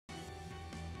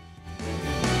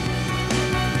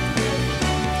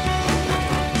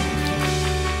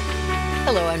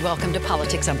welcome to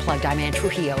Politics Unplugged. I'm Anne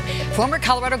Trujillo. Former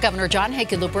Colorado Governor John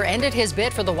Hickenlooper ended his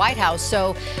bid for the White House.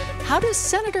 So how does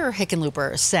Senator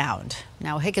Hickenlooper sound?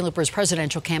 Now, Hickenlooper's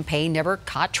presidential campaign never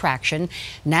caught traction.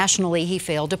 Nationally, he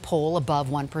failed to poll above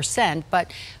 1%.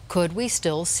 But could we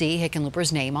still see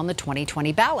Hickenlooper's name on the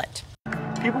 2020 ballot?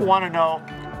 People want to know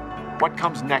what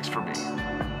comes next for me.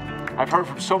 I've heard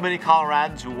from so many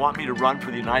Coloradans who want me to run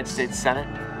for the United States Senate.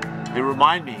 They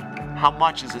remind me how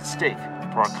much is at stake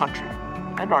for our country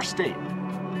and our state.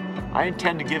 I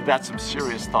intend to give that some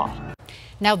serious thought.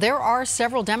 Now, there are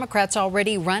several Democrats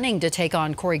already running to take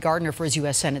on Cory Gardner for his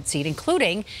U.S. Senate seat,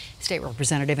 including State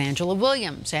Representative Angela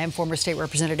Williams and former State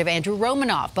Representative Andrew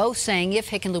Romanoff, both saying if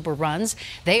Hickenlooper runs,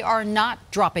 they are not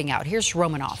dropping out. Here's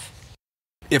Romanoff.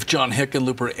 If John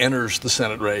Hickenlooper enters the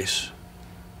Senate race,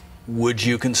 would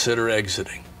you consider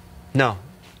exiting? No.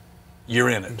 You're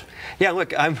in it. Yeah,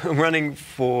 look, I'm running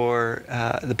for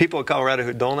the people of Colorado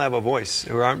who don't have a voice,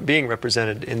 who aren't being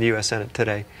represented in the U.S. Senate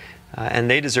today, and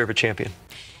they deserve a champion.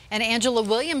 And Angela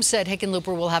Williams said Hickenlooper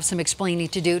will have some explaining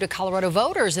to do to Colorado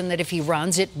voters, and that if he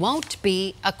runs, it won't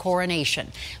be a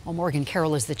coronation. Well, Morgan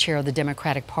Carroll is the chair of the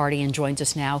Democratic Party and joins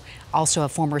us now, also a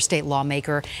former state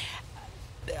lawmaker.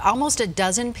 Almost a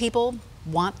dozen people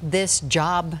want this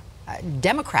job,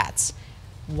 Democrats.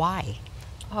 Why?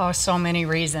 Oh, so many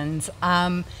reasons.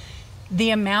 The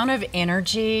amount of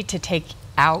energy to take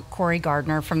out Cory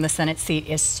Gardner from the Senate seat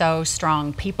is so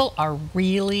strong. People are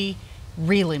really,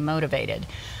 really motivated.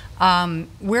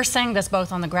 We're saying this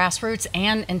both on the grassroots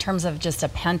and in terms of just a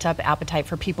pent-up appetite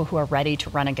for people who are ready to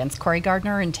run against Cory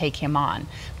Gardner and take him on.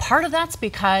 Part of that's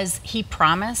because he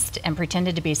promised and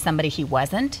pretended to be somebody he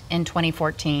wasn't in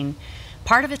 2014.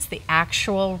 Part of it's the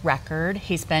actual record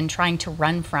he's been trying to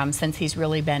run from since he's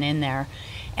really been in there.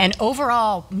 And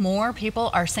overall, more people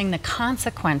are seeing the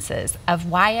consequences of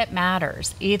why it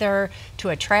matters, either to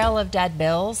a trail of dead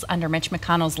bills under Mitch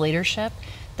McConnell's leadership.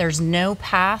 There's no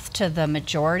path to the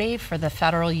majority for the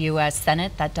federal U.S.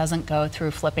 Senate that doesn't go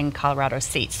through flipping Colorado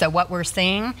seats. So what we're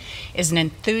seeing is an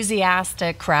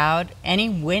enthusiastic crowd,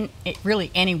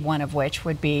 really any one of which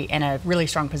would be in a really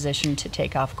strong position to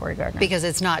take off Cory Gardner. Because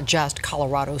it's not just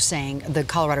Colorado saying, the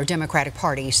Colorado Democratic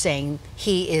Party saying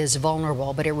he is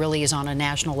vulnerable, but it really is on a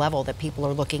national level that people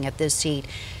are looking at this seat.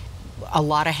 A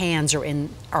lot of hands are in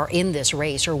this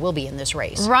race, or will be in this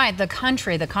race. Right. The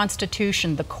country, the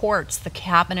Constitution, the courts, the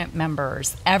cabinet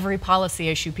members, every policy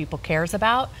issue people cares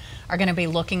about are going to be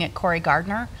looking at Cory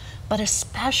Gardner, but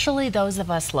especially those of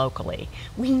us locally.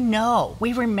 We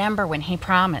remember when he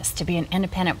promised to be an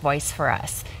independent voice for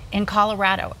us in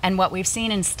Colorado. And what we've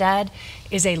seen instead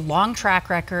is a long track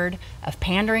record of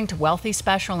pandering to wealthy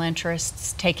special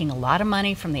interests, taking a lot of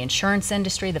money from the insurance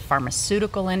industry, the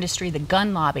pharmaceutical industry, the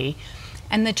gun lobby,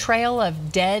 and the trail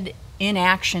of dead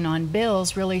inaction on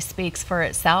bills really speaks for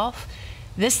itself.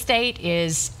 This state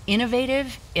is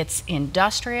innovative, it's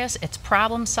industrious, it's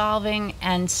problem solving,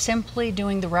 and simply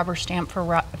doing the rubber stamp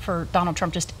for Donald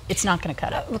Trump, it's not going to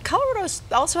cut it. Colorado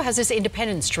also has this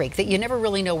independent streak that you never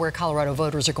really know where Colorado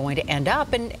voters are going to end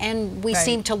up, and we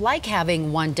seem to like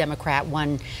having one Democrat,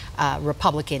 one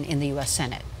Republican in the U.S.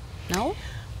 Senate. No?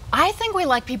 I think we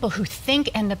like people who think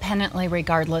independently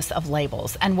regardless of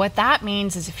labels. And what that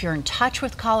means is if you're in touch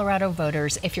with Colorado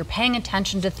voters, if you're paying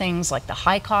attention to things like the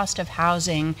high cost of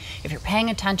housing, if you're paying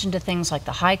attention to things like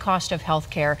the high cost of health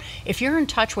care, if you're in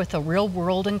touch with the real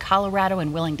world in Colorado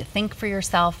and willing to think for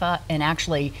yourself and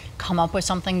actually come up with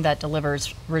something that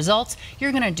delivers results,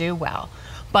 you're going to do well.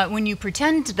 But when you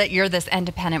pretend that you're this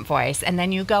independent voice and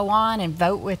then you go on and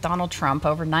vote with Donald Trump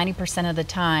over 90% of the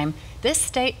time, this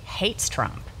state hates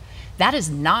Trump. That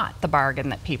is not the bargain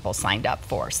that people signed up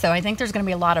for. So I think there's going to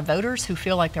be a lot of voters who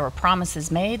feel like there were promises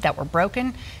made that were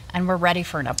broken, and we're ready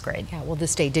for an upgrade. Yeah, well, the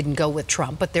state didn't go with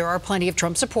Trump, but there are plenty of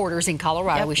Trump supporters in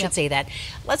Colorado. We should say that.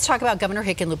 Let's talk about Governor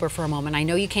Hickenlooper for a moment. I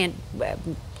know you can't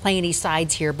play any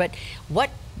sides here, but what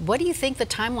do you think the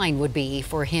timeline would be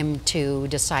for him to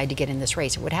decide to get in this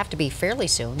race? It would have to be fairly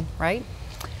soon, right?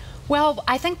 Well,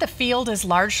 I think the field is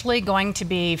largely going to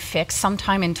be fixed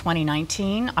sometime in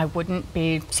 2019. I wouldn't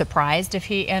be surprised if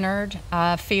he entered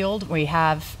field. We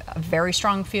have a very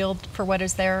strong field for what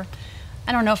is there.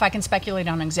 I don't know if I can speculate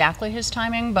on exactly his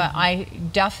timing, but I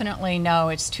definitely know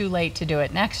it's too late to do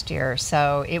it next year.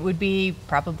 So it would be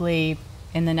probably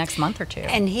in the next month or two.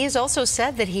 And he has also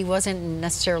said that he wasn't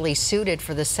necessarily suited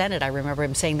for the Senate. I remember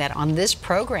him saying that on this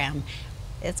program.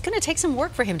 It's going to take some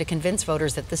work for him to convince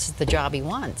voters that this is the job he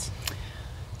wants.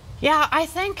 Yeah, I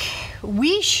think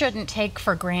we shouldn't take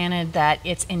for granted that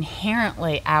it's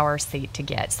inherently our seat to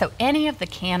get. So any of the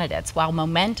candidates, while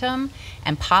momentum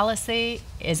and policy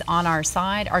is on our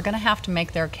side, are going to have to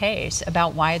make their case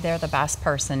about why they're the best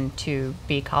person to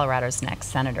be Colorado's next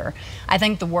senator. I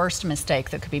think the worst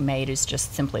mistake that could be made is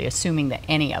just simply assuming that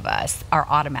any of us are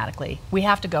automatically. We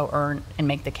have to go earn and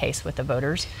make the case with the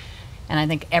voters. And I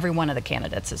think every one of the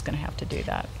candidates is going to have to do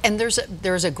that. And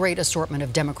there's a great assortment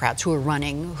of Democrats who are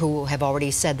running, who have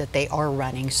already said that they are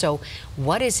running. So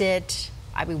what is it,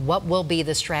 I mean, what will be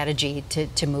the strategy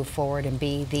to move forward and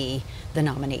be the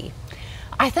nominee?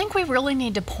 I think we really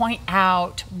need to point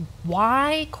out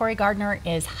why Cory Gardner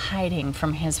is hiding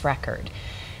from his record.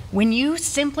 When you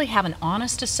simply have an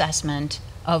honest assessment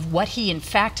of what he in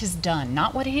fact has done,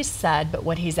 not what he's said, but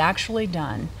what he's actually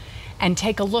done, and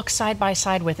take a look side by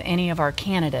side with any of our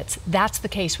candidates, that's the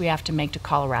case we have to make to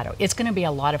Colorado. It's going to be a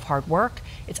lot of hard work.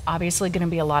 It's obviously going to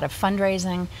be a lot of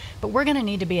fundraising, but we're going to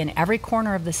need to be in every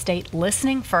corner of the state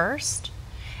listening first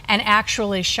and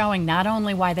actually showing not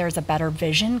only why there's a better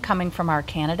vision coming from our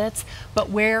candidates, but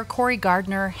where Cory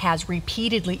Gardner has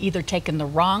repeatedly either taken the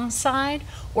wrong side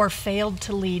or failed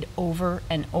to lead over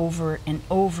and over and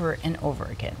over and over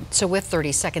again. So with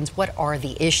 30 seconds, what are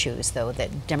the issues, though,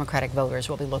 that Democratic voters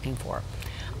will be looking for?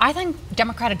 I think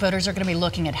Democratic voters are going to be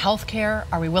looking at health care.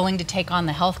 Are we willing to take on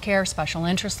the health care special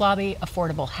interest lobby,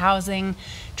 affordable housing,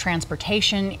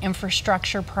 transportation,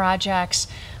 infrastructure projects?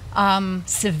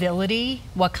 Civility,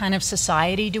 what kind of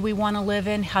society do we want to live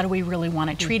in? How do we really want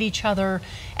to treat each other?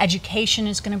 Education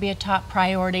is going to be a top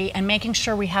priority, and making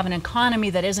sure we have an economy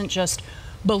that isn't just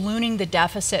ballooning the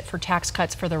deficit for tax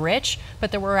cuts for the rich,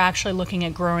 but that we're actually looking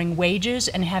at growing wages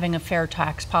and having a fair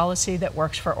tax policy that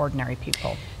works for ordinary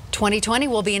people. 2020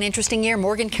 will be an interesting year.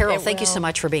 Morgan, Carroll, thank you so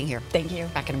much for being here. Thank you.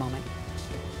 Back in a moment.